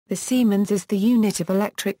The Siemens is the unit of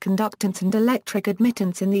electric conductance and electric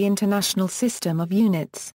admittance in the International System of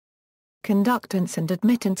Units. Conductance and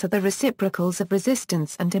admittance are the reciprocals of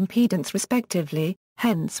resistance and impedance respectively,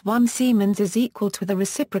 hence 1 Siemens is equal to the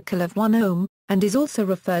reciprocal of 1 ohm, and is also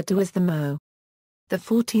referred to as the mho. The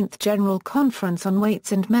 14th General Conference on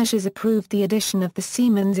Weights and Measures approved the addition of the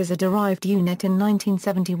Siemens as a derived unit in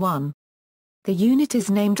 1971. The unit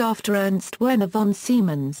is named after Ernst Werner von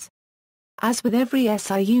Siemens. As with every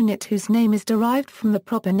SI unit whose name is derived from the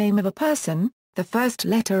proper name of a person, the first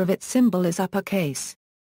letter of its symbol is uppercase.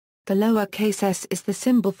 The lowercase s is the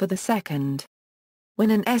symbol for the second. When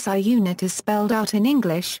an SI unit is spelled out in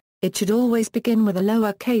English, it should always begin with a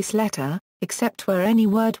lowercase letter, except where any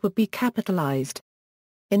word would be capitalized.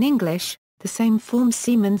 In English, the same form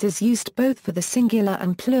Siemens is used both for the singular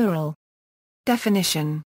and plural.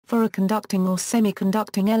 Definition: for a conducting or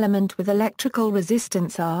semiconducting element with electrical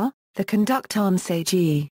resistance R, the conductance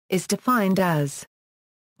Ag is defined as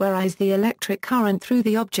where I is the electric current through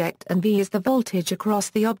the object and V is the voltage across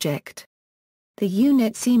the object. The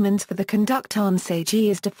unit Siemens for the conductance Ag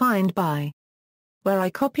is defined by where I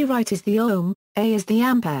copyright is the ohm, A is the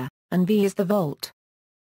ampere, and V is the volt.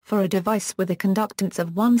 For a device with a conductance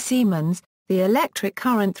of 1 Siemens, the electric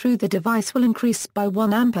current through the device will increase by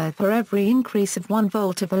 1 ampere for every increase of 1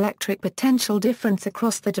 volt of electric potential difference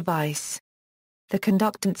across the device. The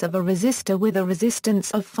conductance of a resistor with a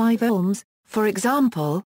resistance of 5 ohms, for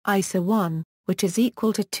example, ISO1, which is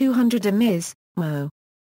equal to 200 ohm is mho.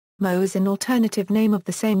 Mho is an alternative name of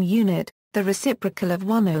the same unit, the reciprocal of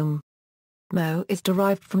 1 ohm. Mho is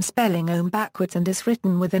derived from spelling ohm backwards and is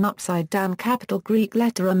written with an upside-down capital Greek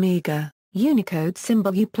letter omega, Unicode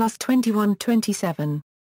symbol U plus 2127.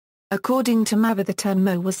 According to Mather, the term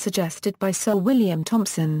mho was suggested by Sir William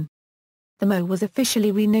Thomson. The mho was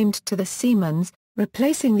officially renamed to the Siemens,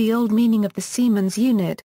 replacing the old meaning of the Siemens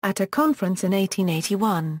unit, at a conference in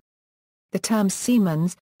 1881. The term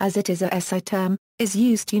Siemens, as it is a SI term, is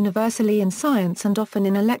used universally in science and often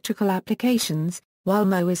in electrical applications, while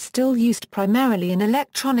mho is still used primarily in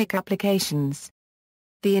electronic applications.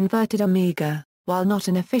 The inverted omega, while not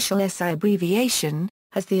an official SI abbreviation,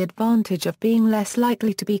 has the advantage of being less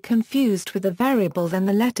likely to be confused with a variable than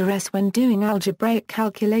the letter S when doing algebraic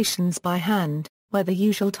calculations by hand, where the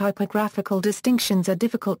usual typographical distinctions are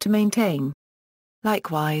difficult to maintain.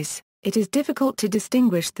 Likewise, it is difficult to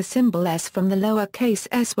distinguish the symbol S from the lowercase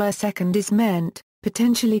s where second is meant,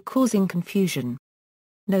 potentially causing confusion.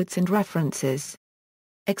 Notes and references.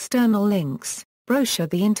 External links: brochure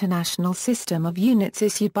The International System of Units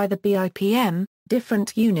issued by the BIPM,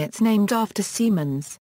 different units named after Siemens.